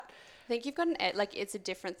think you've got it's a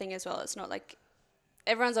different thing as well. It's not like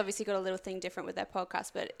everyone's obviously got a little thing different with their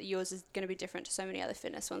podcast, but yours is going to be different to so many other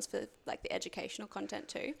fitness ones for like the educational content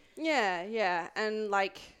too. Yeah. And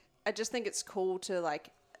like, I just think it's cool to like,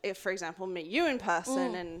 if, for example, meet you in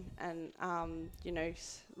person and you know,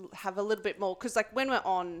 have a little bit more, because like when we're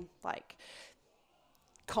on like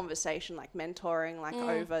conversation, like mentoring, like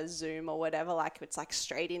over Zoom or whatever, like it's like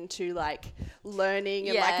straight into like learning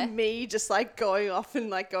and like me just like going off and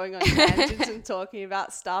like going on tangents and talking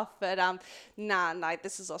about stuff. But like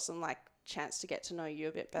this is awesome, like chance to get to know you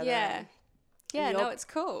a bit better. No, it's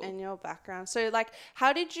cool. And your background. So like,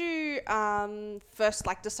 how did you first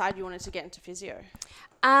like decide you wanted to get into physio?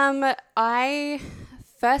 I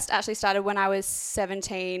first actually started when I was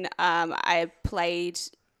 17. I played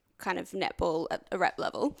kind of netball at a rep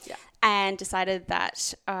level and decided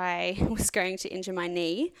that I was going to injure my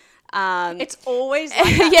knee. It's always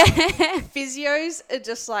like that. Physios are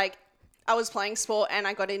just like, I was playing sport and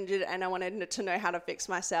I got injured and I wanted to know how to fix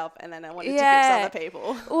myself, and then I wanted to fix other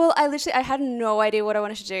people. Well, I had no idea what I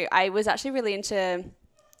wanted to do. I was actually really into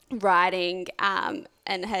writing and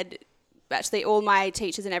had actually all my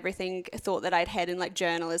teachers and everything thought that I'd head in like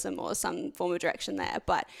journalism or some form of direction there.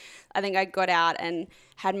 But I think I got out and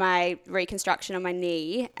had my reconstruction on my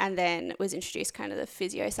knee and then was introduced kind of the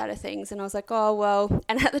physio side of things. And I was like, oh, well,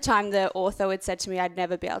 and at the time the ortho had said to me I'd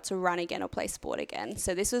never be able to run again or play sport again.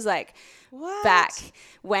 So this was like back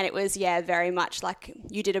when it was, very much like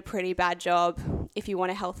you did a pretty bad job. If you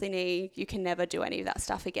want a healthy knee, you can never do any of that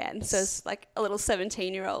stuff again. So it's like a little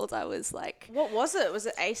 17-year-old, I was like... What was it? Was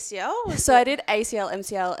it ACL? I did ACL,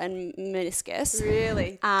 MCL and meniscus.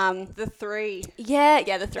 Really? The three.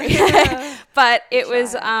 Yeah, the three. But it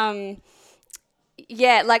was,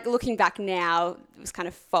 like looking back now, it was kind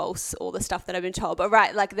of false, all the stuff that I've been told. But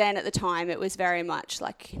like then at the time, it was very much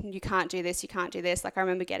like, you can't do this, you can't do this. Like I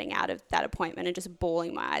remember getting out of that appointment and just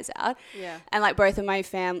bawling my eyes out. Yeah. And like both of my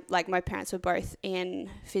my parents were both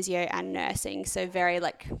in physio and nursing. So very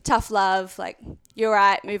like tough love, like you're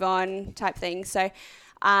right, move on type thing. So,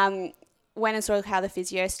 went and saw how the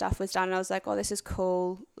physio stuff was done, and I was like, oh, this is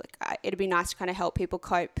cool. Like, it'd be nice to kind of help people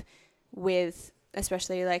cope with,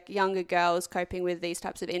 especially like younger girls coping with these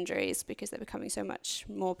types of injuries because they're becoming so much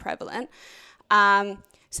more prevalent. So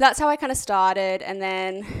that's how I kind of started. And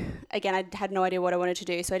then again, I had no idea what I wanted to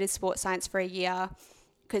do. So I did sports science for a year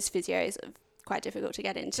because physio is quite difficult to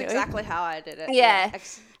get into. It's exactly how I did it. Yeah.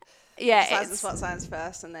 Exercise and sports science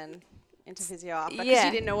first and then into physio after, because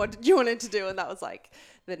you didn't know what you wanted to do, and that was like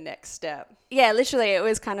the next step. Yeah, literally it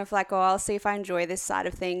was kind of like, oh, I'll see if I enjoy this side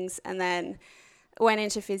of things, and then went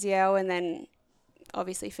into physio and then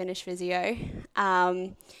obviously finished physio,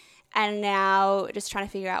 and now just trying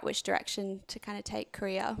to figure out which direction to kind of take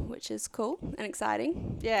career, which is cool and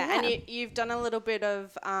exciting. And you've done a little bit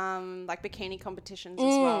of like bikini competitions as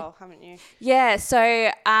well, haven't you? Yeah,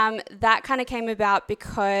 so that kind of came about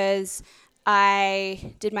because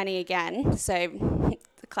I did my knee again. So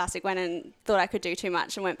the classic, went and thought I could do too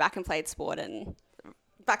much and went back and played sport. And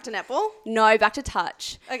back to netball? No, back to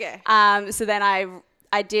touch. Okay. So then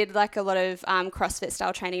I did like a lot of CrossFit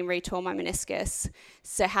style training, retore my meniscus.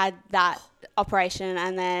 So had that operation,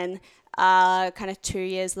 and then kind of 2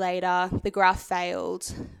 years later, the graft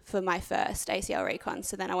failed for my first ACL recon.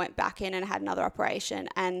 So then I went back in and had another operation,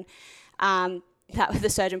 and the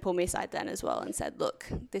surgeon pulled me aside then as well and said, look,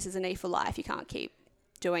 this is a knee for life. You can't keep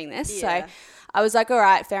doing this. Yeah. So I was like, all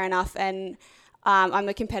right, fair enough. And I'm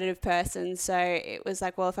a competitive person. So it was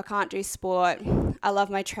like, well, if I can't do sport, I love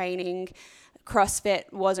my training.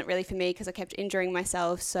 CrossFit wasn't really for me because I kept injuring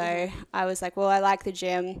myself. So I was like, well, I like the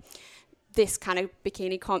gym. This kind of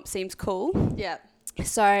bikini comp seems cool. Yeah.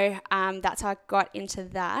 So that's how I got into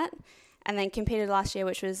that, and then competed last year,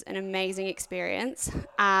 which was an amazing experience.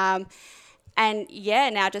 And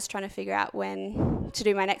now just trying to figure out when to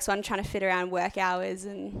do my next one, trying to fit around work hours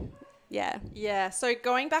and Yeah. So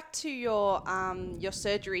going back to your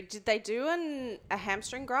surgery, did they do a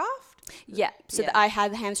hamstring graft? Yeah. So I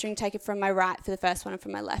had the hamstring taken from my right for the first one and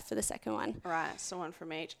from my left for the second one. Right. So one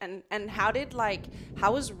from each. And how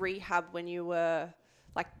was rehab when you were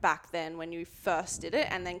like back then when you first did it,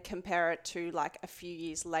 and then compare it to like a few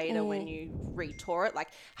years later when you retore it? Like,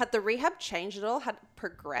 had the rehab changed at all? Had it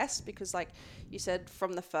progressed? Because like you said,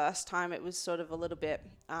 from the first time it was sort of a little bit,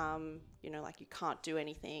 like you can't do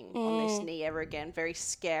anything on this knee ever again. Very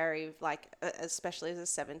scary, like especially as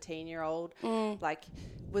a 17-year-old. Like,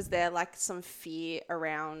 was there like some fear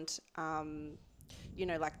around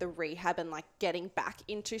like the rehab and like getting back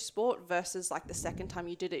into sport versus like the second time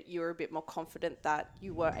you did it, you were a bit more confident that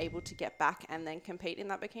you were able to get back and then compete in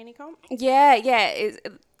that bikini comp? Yeah. It's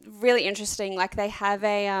really interesting. Like they have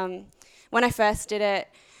when I first did it,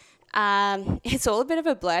 it's all a bit of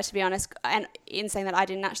a blur, to be honest. And in saying that, I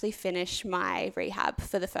didn't actually finish my rehab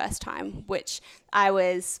for the first time, which I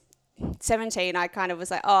was 17. I kind of was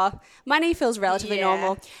like, oh, my knee feels relatively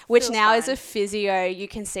normal, which now fine. As a physio, you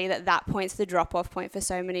can see that point's the drop-off point for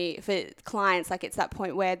for clients. Like, it's that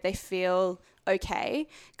point where they feel okay,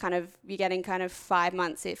 kind of you're getting kind of 6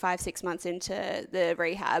 months into the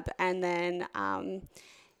rehab, and then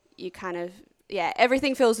you kind of,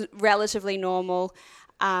 everything feels relatively normal,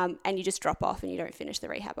 and you just drop off and you don't finish the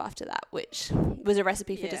rehab after that, which was a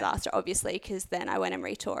recipe for disaster, obviously, because then I went and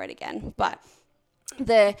retore it again. But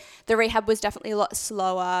the rehab was definitely a lot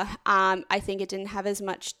slower. I think it didn't have as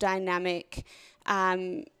much dynamic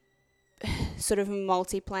sort of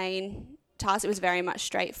multi-plane task. It was very much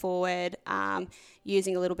straightforward,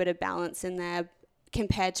 using a little bit of balance in there,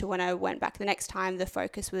 compared to when I went back the next time. The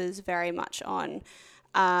focus was very much on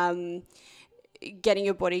getting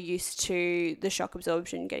your body used to the shock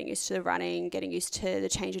absorption, getting used to the running, getting used to the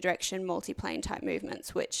change of direction, multi-plane type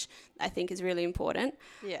movements, which I think is really important.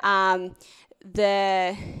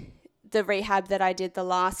 The rehab that I did the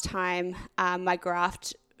last time, my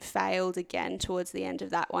graft failed again towards the end of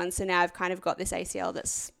that one. So now I've kind of got this ACL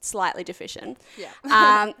that's slightly deficient,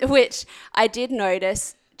 which I did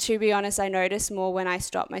notice. To be honest, I notice more when I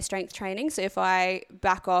stop my strength training. So if I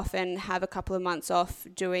back off and have a couple of months off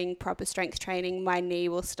doing proper strength training, my knee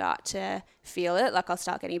will start to feel it. Like, I'll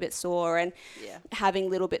start getting a bit sore and having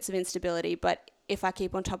little bits of instability. But if I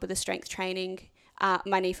keep on top of the strength training,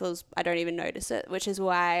 my knee feels, I don't even notice it, which is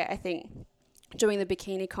why I think doing the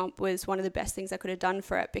bikini comp was one of the best things I could have done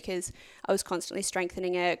for it, because I was constantly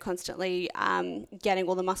strengthening it, constantly getting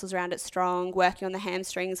all the muscles around it strong, working on the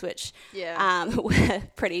hamstrings, which were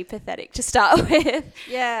pretty pathetic to start with.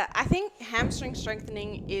 Yeah, I think hamstring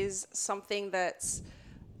strengthening is something that's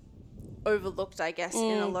overlooked, I guess,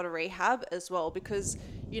 in a lot of rehab as well, because,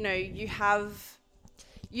 you know, you have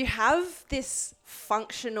this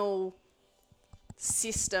functional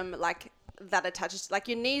system, like, that attaches, like,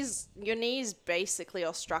 your knees basically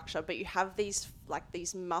are structure, but you have these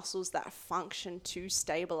muscles that function to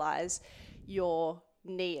stabilize your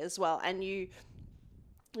knee as well. And you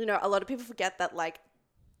know, a lot of people forget that, like,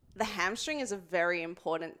 the hamstring is a very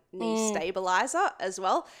important knee stabilizer as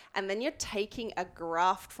well. And then you're taking a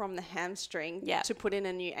graft from the hamstring to put in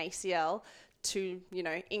a new ACL to, you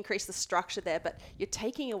know, increase the structure there, but you're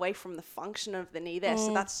taking away from the function of the knee there.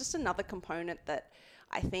 So that's just another component that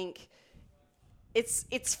I think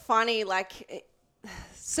it's funny. Like,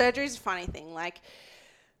 surgery is a funny thing. Like,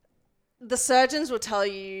 the surgeons will tell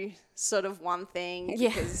you sort of one thing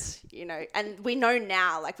because, you know, and we know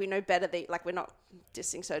now, like, we know better. Like, we're not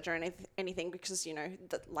dissing surgery or anything, because, you know,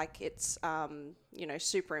 that, like, it's, you know,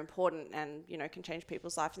 super important and, you know, can change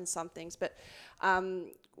people's lives in some things. But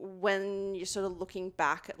when you're sort of looking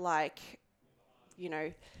back at, like, you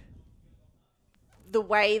know, the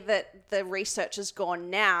way that the research has gone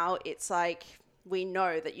now, it's like, we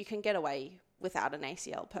know that you can get away without an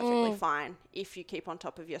ACL perfectly fine if you keep on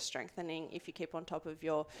top of your strengthening, if you keep on top of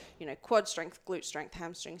your, you know, quad strength, glute strength,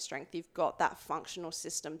 hamstring strength. You've got that functional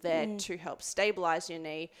system there to help stabilize your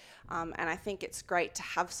knee. And I think it's great to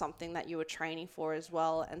have something that you were training for as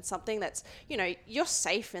well, and something that's, you know, you're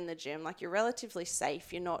safe in the gym. Like, you're relatively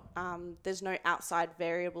safe. You're not, there's no outside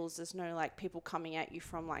variables. There's no, like, people coming at you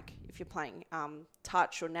from, like, if you're playing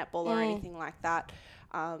touch or netball or anything like that.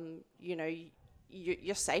 You know,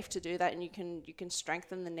 you're safe to do that, and you can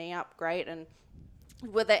strengthen the knee up great. And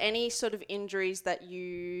were there any sort of injuries that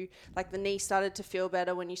you, like, the knee started to feel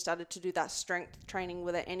better when you started to do that strength training?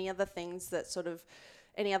 Were there any other things that sort of,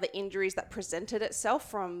 any other injuries that presented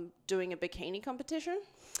itself from doing a bikini competition?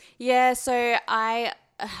 Yeah, so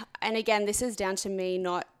and again, this is down to me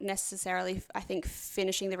not necessarily, I think,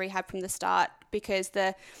 finishing the rehab from the start, because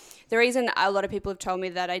the reason a lot of people have told me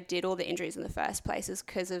that I did all the injuries in the first place is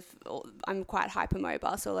because of, I'm quite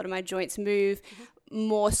hypermobile, so a lot of my joints move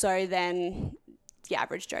more so than the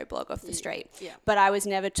average Joe Blog off the street. Yeah. But I was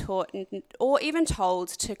never taught or even told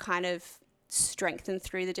to kind of strengthen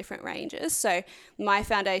through the different ranges. So my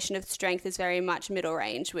foundation of strength is very much middle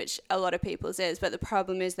range, which a lot of people's is. But the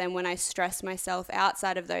problem is then when I stress myself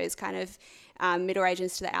outside of those kind of middle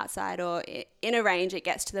ranges to the outside or inner range, it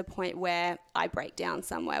gets to the point where I break down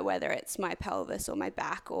somewhere, whether it's my pelvis or my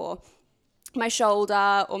back or my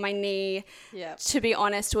shoulder or my knee. Yeah. To be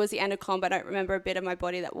honest, towards the end of comp, I don't remember a bit of my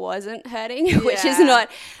body that wasn't hurting, which is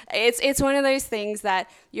not, it's one of those things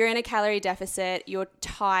that you're in a calorie deficit, you're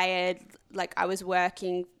tired. Like, I was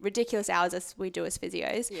working ridiculous hours as we do as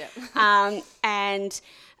physios. Yeah. And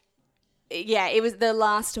yeah, it was the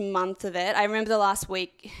last month of it. I remember the last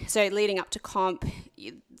week, so leading up to comp,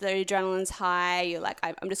 the adrenaline's high. You're like,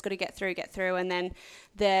 I'm just going to get through. And then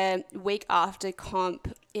the week after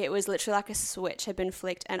comp, it was literally like a switch had been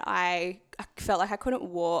flicked, and I felt like I couldn't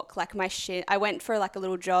walk. Like my shin, I went for like a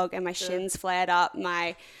little jog, and my shins flared up,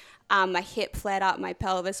 my hip flared up, my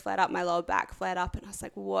pelvis flared up, my lower back flared up, and I was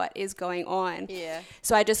like, what is going on? Yeah.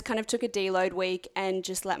 So I just kind of took a deload week and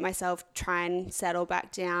just let myself try and settle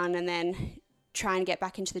back down, and then try and get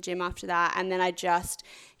back into the gym after that. And then I just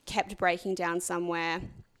kept breaking down somewhere,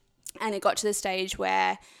 and it got to the stage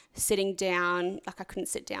where sitting down, like I couldn't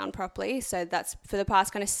sit down properly. So that's for the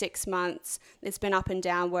past kind of 6 months, it's been up and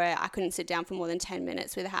down where I couldn't sit down for more than 10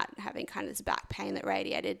 minutes without having kind of this back pain that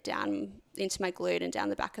radiated down into my glute and down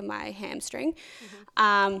the back of my hamstring.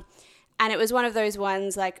 And it was one of those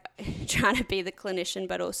ones, like trying to be the clinician,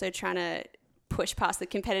 but also trying to push past the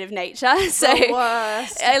competitive nature. So in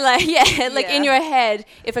your head,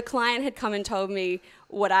 if a client had come and told me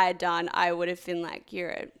what I had done, I would have been like, you're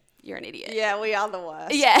an idiot. Yeah, we are the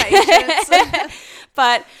worst. Yeah.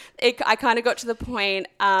 But I kind of got to the point,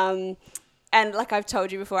 and like I've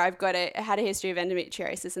told you before, I had a history of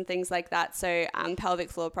endometriosis and things like that. So pelvic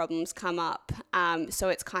floor problems come up. So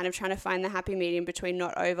it's kind of trying to find the happy medium between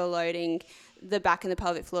not overloading the back and the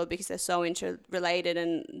pelvic floor, because they're so interrelated,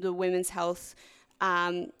 and the women's health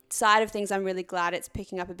side of things, I'm really glad it's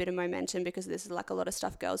picking up a bit of momentum, because this is like a lot of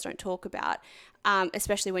stuff girls don't talk about,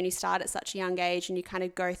 especially when you start at such a young age and you kind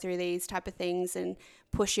of go through these type of things and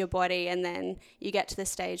push your body, and then you get to the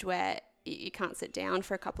stage where you can't sit down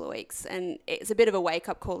for a couple of weeks. And it's a bit of a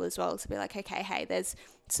wake-up call as well, to be like, okay, hey, there's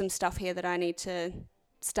some stuff here that I need to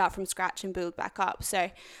start from scratch and build back up.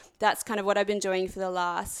 So that's kind of what I've been doing for the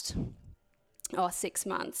last 6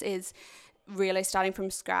 months, is really starting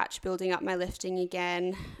from scratch, building up my lifting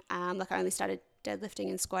again. Like I only started deadlifting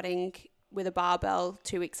and squatting with a barbell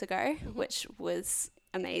 2 weeks ago, which was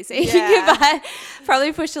amazing. Yeah. But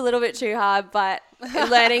probably pushed a little bit too hard, but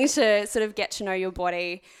learning to sort of get to know your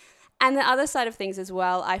body. And the other side of things as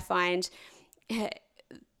well, I find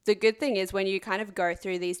the good thing is when you kind of go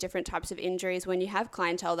through these different types of injuries, when you have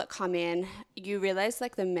clientele that come in, you realize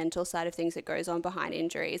like the mental side of things that goes on behind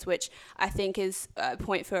injuries, which I think is a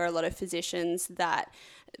point for a lot of physicians, that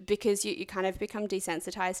because you kind of become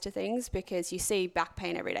desensitized to things, because you see back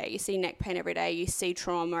pain every day, you see neck pain every day, you see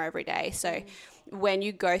trauma every day. So when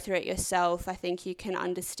you go through it yourself, I think you can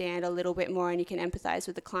understand a little bit more, and you can empathize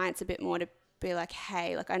with the clients a bit more, to be like,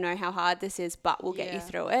 hey, like I know how hard this is, but we'll get you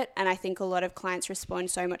through it. And I think a lot of clients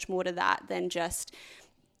respond so much more to that than just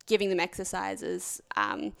giving them exercises.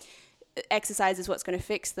 Exercise is what's going to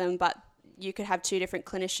fix them, but you could have two different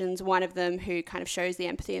clinicians, one of them who kind of shows the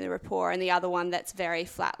empathy and the rapport, and the other one that's very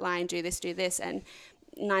flatline, do this, and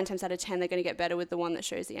 9 times out of 10 they're going to get better with the one that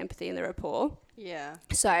shows the empathy and the rapport. Yeah.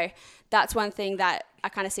 So that's one thing that I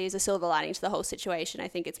kind of see as a silver lining to the whole situation. I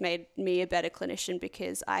think it's made me a better clinician,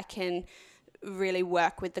 because I can really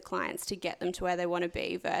work with the clients to get them to where they want to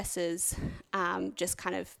be, versus just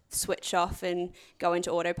kind of switch off and go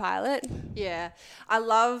into autopilot. Yeah. I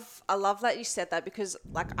love that you said that, because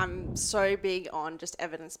like I'm so big on just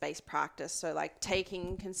evidence-based practice. So like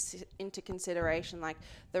taking into consideration like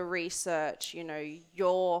the research, you know,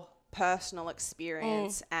 your personal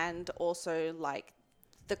experience, and also like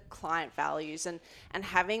the client values, and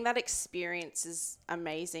having that experience is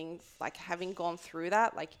amazing. Like having gone through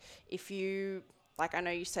that, like if you, like I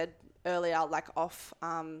know you said earlier, like off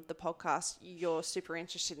the podcast, you're super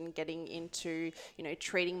interested in getting into, you know,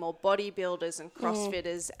 treating more bodybuilders and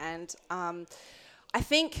CrossFitters, and I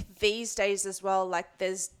think these days as well, like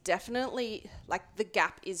there's definitely like the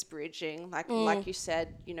gap is bridging. Like you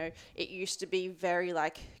said, you know, it used to be very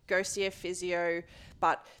like go see a physio,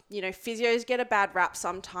 but you know, physios get a bad rap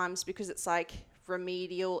sometimes because it's like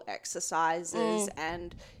remedial exercises,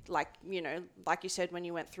 and like, you know, like you said, when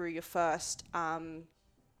you went through your first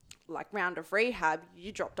like round of rehab,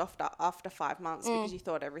 you dropped off after 5 months because you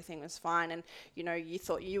thought everything was fine, and you know, you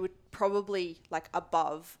thought you would probably like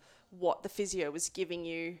above what the physio was giving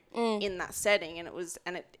you in that setting,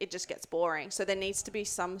 and it just gets boring. So there needs to be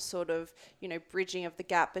some sort of, you know, bridging of the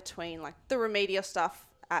gap between like the remedial stuff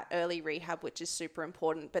at early rehab, which is super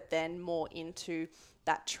important, but then more into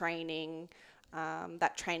that training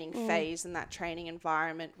phase and that training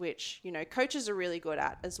environment, which, you know, coaches are really good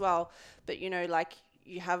at as well. But, you know, like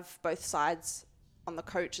you have both sides on the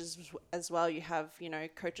coaches as well. You have, you know,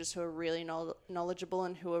 coaches who are really knowledgeable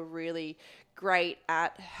and who are really great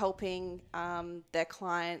at helping their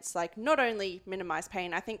clients, like not only minimize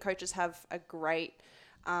pain. I think coaches have a great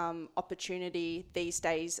opportunity these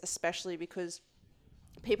days, especially because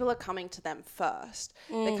people are coming to them first.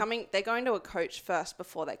 They're going to a coach first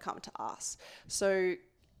before they come to us. So,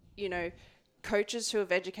 you know, coaches who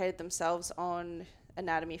have educated themselves on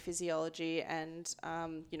anatomy, physiology, and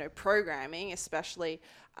programming, especially.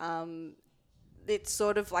 It's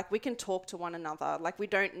sort of like we can talk to one another. Like, we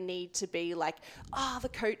don't need to be like, the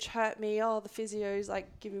coach hurt me. The physio's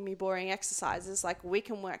like giving me boring exercises. Like, we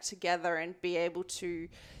can work together and be able to,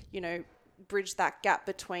 bridge that gap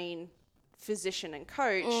between physician and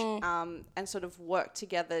coach, and sort of work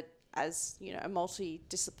together as, a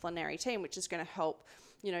multidisciplinary team, which is going to help,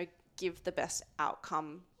 give the best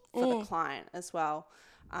outcome for the client as well,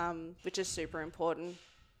 which is super important.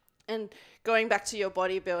 And going back to your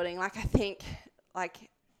bodybuilding, like, I think like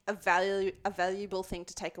a valuable thing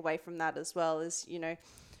to take away from that as well is,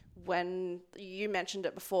 when you mentioned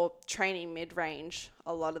it before, training mid-range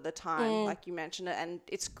a lot of the time, like you mentioned it, and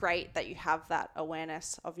it's great that you have that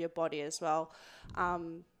awareness of your body as well.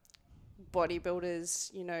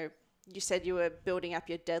 Bodybuilders, you said you were building up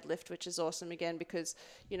your deadlift, which is awesome again, because,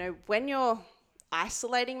 when you're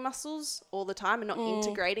isolating muscles all the time and not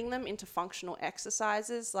integrating them into functional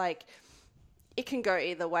exercises, like, it can go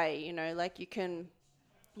either way, like you can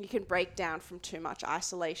break down from too much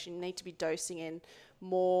isolation. You need to be dosing in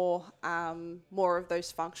more of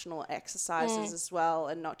those functional exercises as well,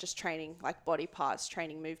 and not just training like body parts,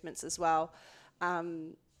 training movements as well.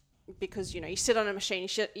 Because, you sit on a machine,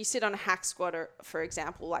 you sit on a hack squat, or, for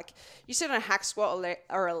example, like you sit on a hack squat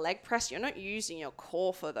or a leg press, you're not using your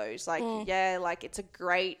core for those. Like, like it's a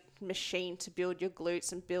great machine to build your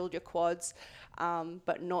glutes and build your quads,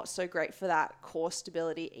 but not so great for that core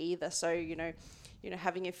stability either. So,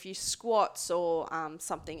 having a few squats or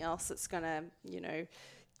something else that's going to,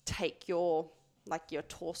 take your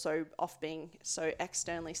torso off being so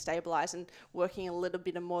externally stabilized, and working a little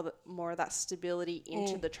bit of more of that stability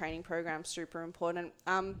into the training program, super important.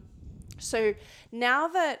 So now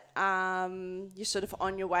that you're sort of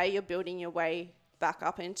on your way, you're building your way back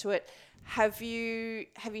up into it, have you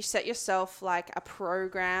set yourself like a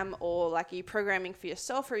program, or like, are you programming for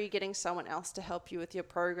yourself, or are you getting someone else to help you with your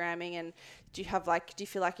programming? And do you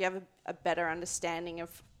feel like you have a better understanding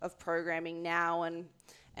of programming now, and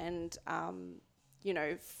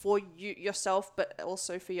for you yourself, but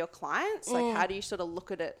also for your clients? Like, how do you sort of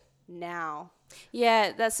look at it now?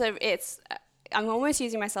 Yeah, I'm almost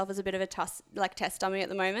using myself as a bit of a test dummy at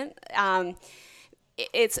the moment.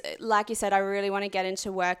 It's like you said, I really want to get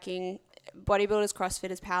into working. Bodybuilders,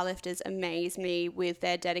 CrossFitters, powerlifters amaze me with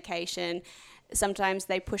their dedication. Sometimes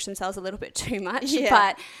they push themselves a little bit too much,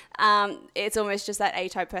 but it's almost just that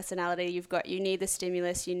A-type personality. You need the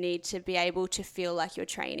stimulus, you need to be able to feel like you're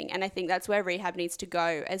training. And I think that's where rehab needs to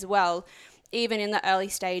go as well. Even in the early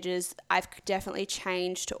stages, I've definitely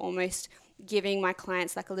changed to almost giving my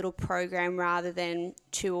clients like a little program rather than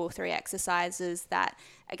 2 or 3 exercises that,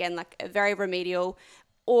 again, like are very remedial,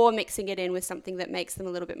 or mixing it in with something that makes them a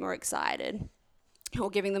little bit more excited, or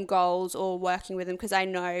giving them goals, or working with them. Because I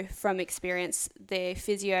know from experience, the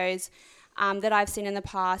physios that I've seen in the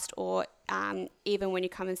past, or even when you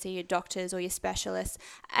come and see your doctors or your specialists,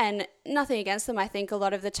 and nothing against them, I think a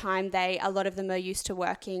lot of the time a lot of them are used to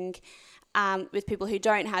working with people who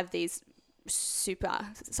don't have these super,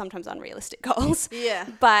 sometimes unrealistic goals. Yeah.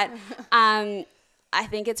 But I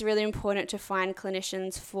think it's really important to find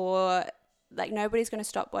clinicians for, like, nobody's going to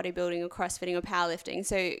stop bodybuilding or CrossFitting or powerlifting.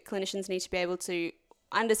 So clinicians need to be able to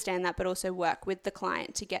understand that, but also work with the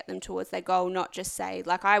client to get them towards their goal, not just say,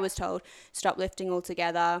 like I was told, stop lifting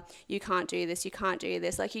altogether, you can't do this, you can't do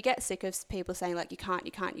this. Like, you get sick of people saying, like, you can't.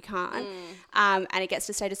 And it gets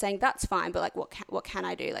to stage of saying, that's fine, but like, what can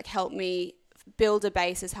I do? Like, help me build a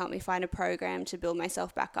basis, help me find a program to build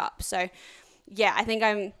myself back up. So yeah, I think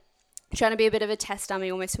I'm trying to be a bit of a test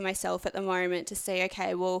dummy almost for myself at the moment to see,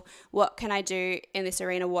 okay, well, what can I do in this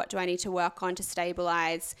arena? What do I need to work on to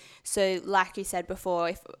stabilize? So like you said before,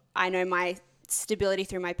 if I know my stability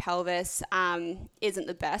through my pelvis isn't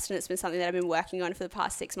the best, and it's been something that I've been working on for the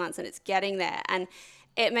past 6 months, and it's getting there. And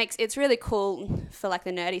it's really cool for like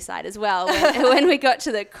the nerdy side as well when we got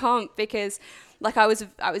to the comp, because like I was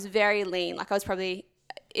very lean. Like, I was probably,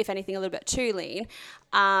 if anything, a little bit too lean.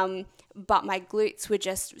 But my glutes were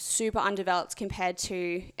just super undeveloped compared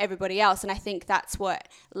to everybody else. And I think that's what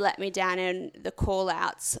let me down in the call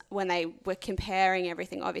outs when they were comparing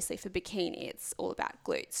everything. Obviously for bikini, it's all about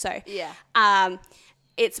glutes. So yeah.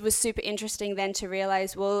 It was super interesting then to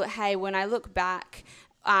realize, well, hey, when I look back,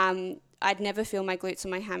 I'd never feel my glutes or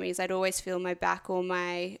my hammies. I'd always feel my back or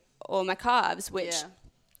my calves, which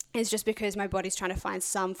is just because my body's trying to find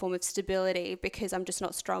some form of stability, because I'm just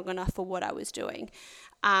not strong enough for what I was doing.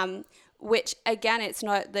 which again, it's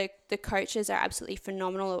not, the coaches are absolutely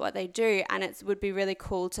phenomenal at what they do, and it would be really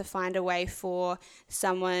cool to find a way for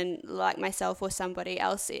someone like myself or somebody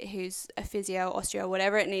else who's a physio, osteo,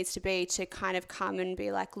 whatever it needs to be, to kind of come and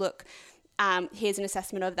be like, look, here's an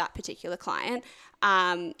assessment of that particular client.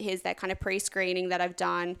 Here's that kind of pre-screening that I've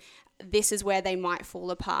done. This is where they might fall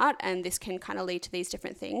apart, and this can kind of lead to these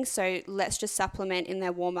different things. So let's just supplement in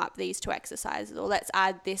their warm-up these 2 exercises, or let's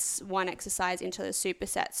add this 1 exercise into the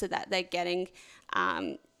superset so that they're getting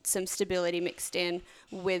some stability mixed in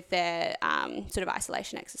with their sort of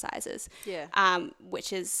isolation exercises.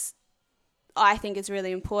 Which is, I think, is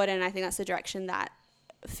really important. I think that's the direction that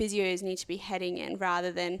physios need to be heading in,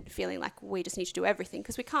 rather than feeling like we just need to do everything,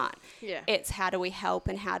 because we can't. It's how do we help,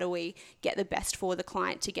 and how do we get the best for the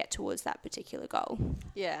client to get towards that particular goal.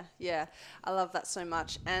 I love that so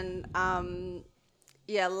much. And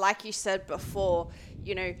like you said before,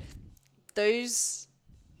 you know,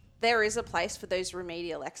 there is a place for those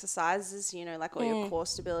remedial exercises, you know, like all your core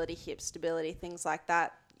stability, hip stability, things like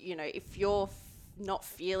that. You know, if you're not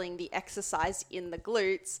feeling the exercise in the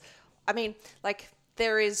glutes, I mean, like,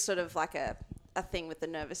 there is sort of like a thing with the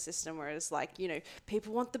nervous system where it's like, you know,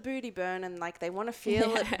 people want the booty burn, and like they want to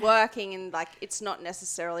feel it working, and like it's not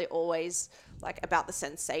necessarily always like about the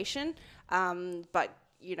sensation, but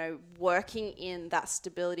you know, working in that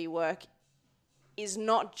stability work is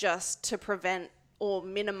not just to prevent or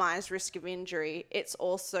minimize risk of injury. It's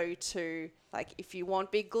also to, like, if you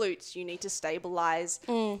want big glutes, you need to stabilize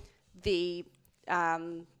the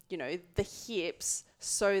you know, the hips,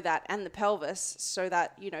 so that, and the pelvis, so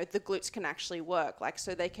that, you know, the glutes can actually work, like,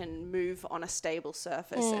 so they can move on a stable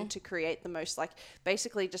surface, and to create the most, like,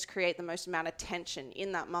 basically just create the most amount of tension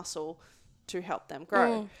in that muscle to help them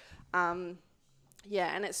grow. And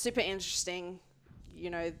it's super interesting, you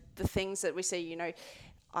know, the things that we see, you know,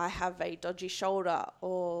 I have a dodgy shoulder,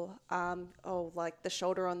 or like the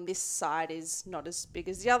shoulder on this side is not as big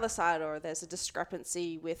as the other side, or there's a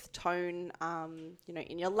discrepancy with tone, you know,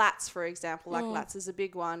 in your lats, for example, like lats is a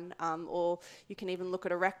big one, or you can even look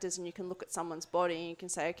at erectors, and you can look at someone's body, and you can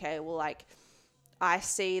say, okay, well, like, I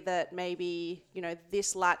see that maybe, you know,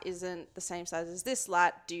 this lat isn't the same size as this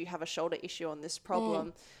lat. Do you have a shoulder issue on this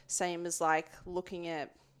problem? Same as like looking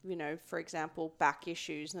at, you know, for example, back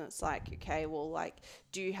issues, and it's like, okay, well, like,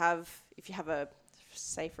 do you have, if you have a,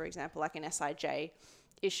 say, for example, like an SIJ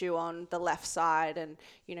issue on the left side, and,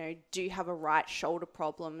 you know, do you have a right shoulder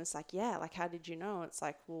problem? It's like, yeah, like, how did you know? It's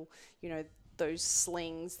like, well, you know, those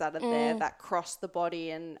slings that are there that cross the body,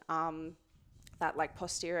 and that like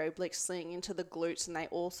posterior oblique sling into the glutes, and they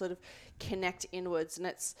all sort of connect inwards, and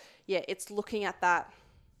it's looking at that,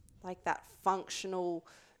 like, that functional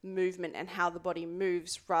movement and how the body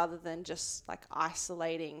moves, rather than just like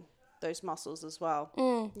isolating those muscles as well.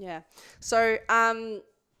 So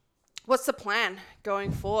what's the plan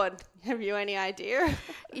going forward? Have you any idea?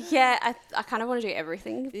 I kind of want to do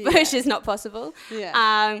everything, which is not possible.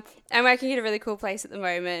 I'm working at a really cool place at the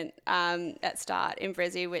moment, at Start in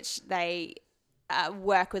Brizzy, which they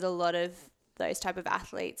work with a lot of those type of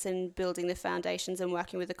athletes and building the foundations and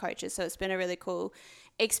working with the coaches. So it's been a really cool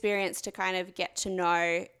experience to kind of get to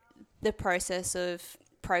know the process of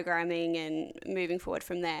programming and moving forward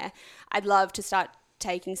from there. I'd love to start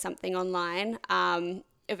taking something online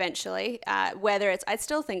eventually, whether it's, I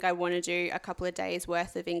still think I want to do a couple of days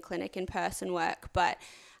worth of in-clinic in-person work, but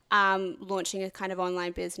launching a kind of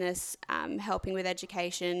online business, helping with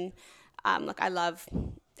education. Look, I love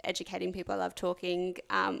educating people. I love talking.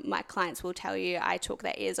 My clients will tell you I talk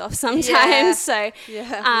their ears off sometimes. So me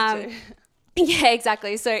too. Yeah,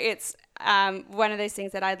 exactly. So it's one of those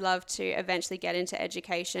things that I'd love to eventually get into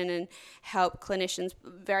education and help clinicians,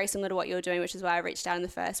 very similar to what you're doing, which is why I reached out in the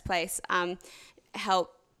first place,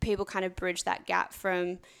 help people kind of bridge that gap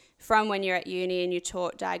from when you're at uni and you're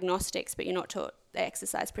taught diagnostics, but you're not taught the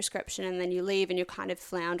exercise prescription, and then you leave and you're kind of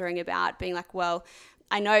floundering about being like, well,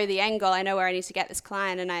 I know the end goal, I know where I need to get this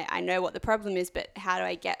client, and I know what the problem is, but how do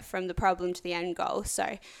I get from the problem to the end goal?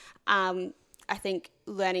 So I think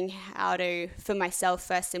learning how to, for myself,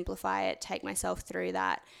 first simplify it, take myself through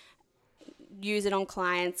that, use it on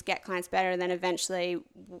clients, get clients better, and then eventually,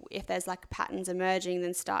 if there's like patterns emerging,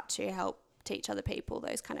 then start to help teach other people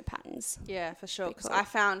those kind of patterns. Yeah, for sure. Because I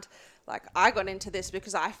found, like, I got into this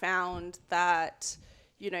because I found that,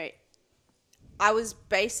 you know, I was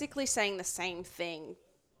basically saying the same thing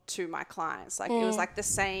to my clients. Like, it was like the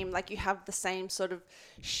same, like, you have the same sort of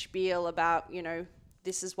spiel about, you know,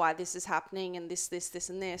 this is why this is happening, and this,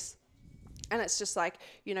 and this. And it's just like,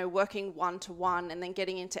 you know, working one-to-one, and then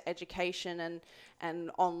getting into education and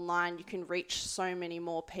online, you can reach so many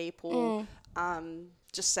more people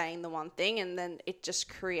just saying the one thing, and then it just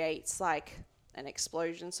creates like an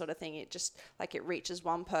explosion sort of thing. It just like it reaches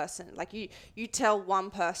one person, like you tell one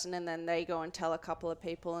person and then they go and tell a couple of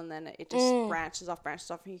people, and then it just branches off, and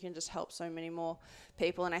you can just help so many more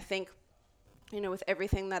people. And I think, you know, with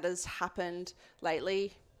everything that has happened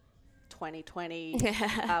lately, 2020,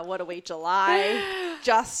 what are we, July,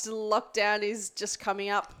 just lockdown is just coming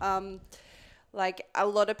up. Like a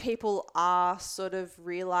lot of people are sort of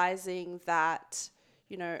realizing that,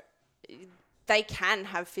 you know, they can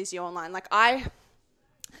have physio online. Like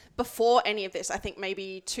before any of this, I think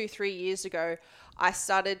maybe 2-3 years ago, I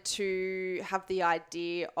started to have the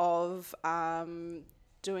idea of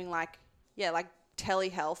doing like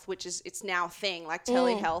telehealth, which is, it's now a thing, like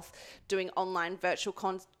telehealth, doing online virtual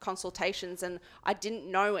consultations. And I didn't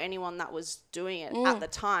know anyone that was doing it at the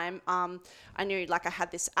time. I knew like I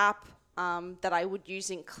had this app that I would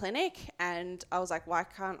use in clinic, and I was like, why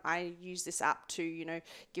can't I use this app to, you know,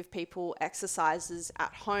 give people exercises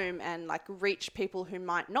at home and like reach people who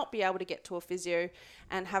might not be able to get to a physio,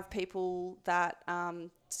 and have people that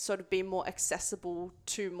sort of be more accessible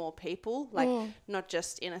to more people, like not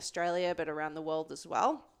just in Australia but around the world as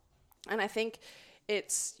well. And I think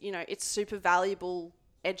it's, you know, it's super valuable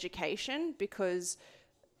education, because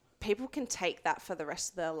people can take that for the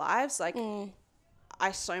rest of their lives. Like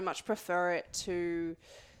I so much prefer it to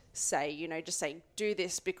say, you know, just say, do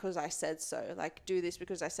this because I said so. Like, do this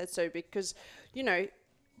because I said so, because, you know,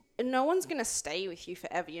 no one's going to stay with you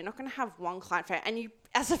forever. You're not going to have one client forever. And you,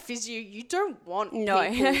 as a physio, you don't want people.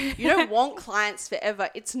 You don't want clients forever.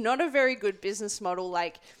 It's not a very good business model.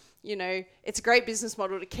 Like, you know, it's a great business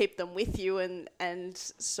model to keep them with you and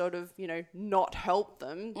sort of, you know, not help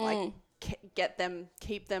them. Like,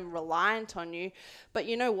 keep them reliant on you. But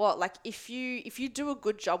you know what, like if you do a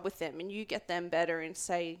good job with them and you get them better in,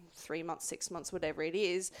 say, 3 months, 6 months, whatever it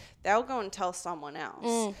is, they'll go and tell someone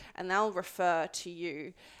else and they'll refer to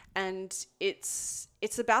you. And it's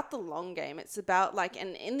about the long game. It's about like,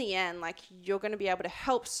 and in the end, like you're going to be able to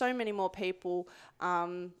help so many more people,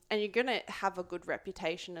 and you're going to have a good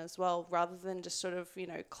reputation as well, rather than just sort of, you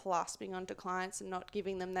know, clasping onto clients and not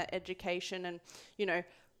giving them that education. And, you know,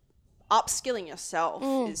 upskilling yourself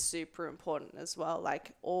is super important as well.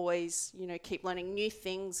 Like always, you know, keep learning new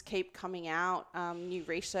things, keep coming out, new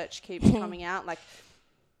research keeps coming out. Like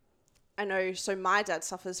I know, so my dad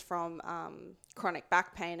suffers from chronic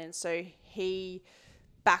back pain, and so he,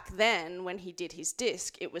 back then when he did his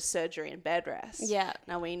disc, it was surgery and bed rest. Yeah.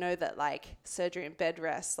 Now we know that like surgery and bed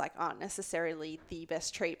rest like aren't necessarily the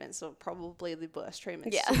best treatments, or probably the worst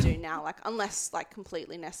treatments to do now, like unless like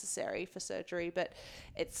completely necessary for surgery. But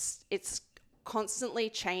it's constantly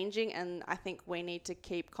changing, and I think we need to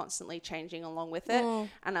keep constantly changing along with it.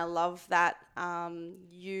 And I love that I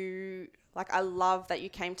love that you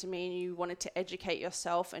came to me and you wanted to educate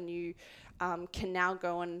yourself, and you can now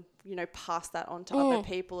go and, you know, pass that on to other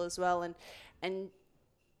people as well. And,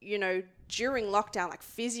 you know, during lockdown, like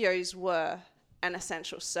physios were an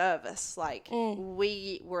essential service. Like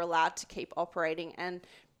we were allowed to keep operating, and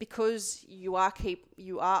because you are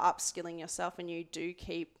upskilling yourself, and you do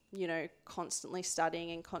keep, you know, constantly studying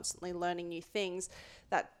and constantly learning new things,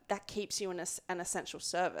 that keeps you in an essential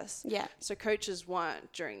service. Yeah. So coaches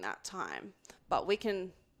weren't during that time, but we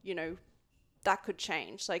can, you know, that could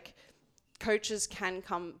change. Like coaches can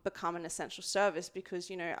become an essential service, because,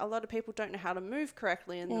 you know, a lot of people don't know how to move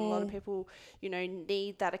correctly, and a lot of people, you know,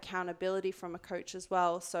 need that accountability from a coach as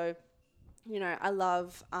well. So, you know, I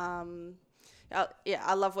love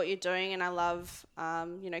I love what you're doing, and I love,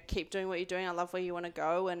 you know, keep doing what you're doing. I love where you want to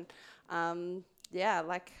go. And,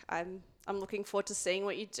 like I'm looking forward to seeing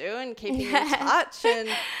what you do and keeping in touch and,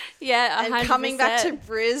 and coming back to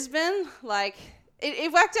Brisbane. Like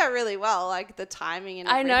it worked out really well, like the timing and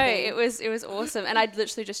everything. I know, it was awesome. And I'd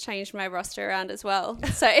literally just changed my roster around as well.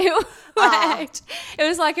 So it worked. It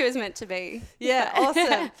was like it was meant to be. Yeah,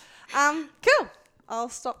 awesome. Cool. I'll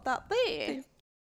stop that there.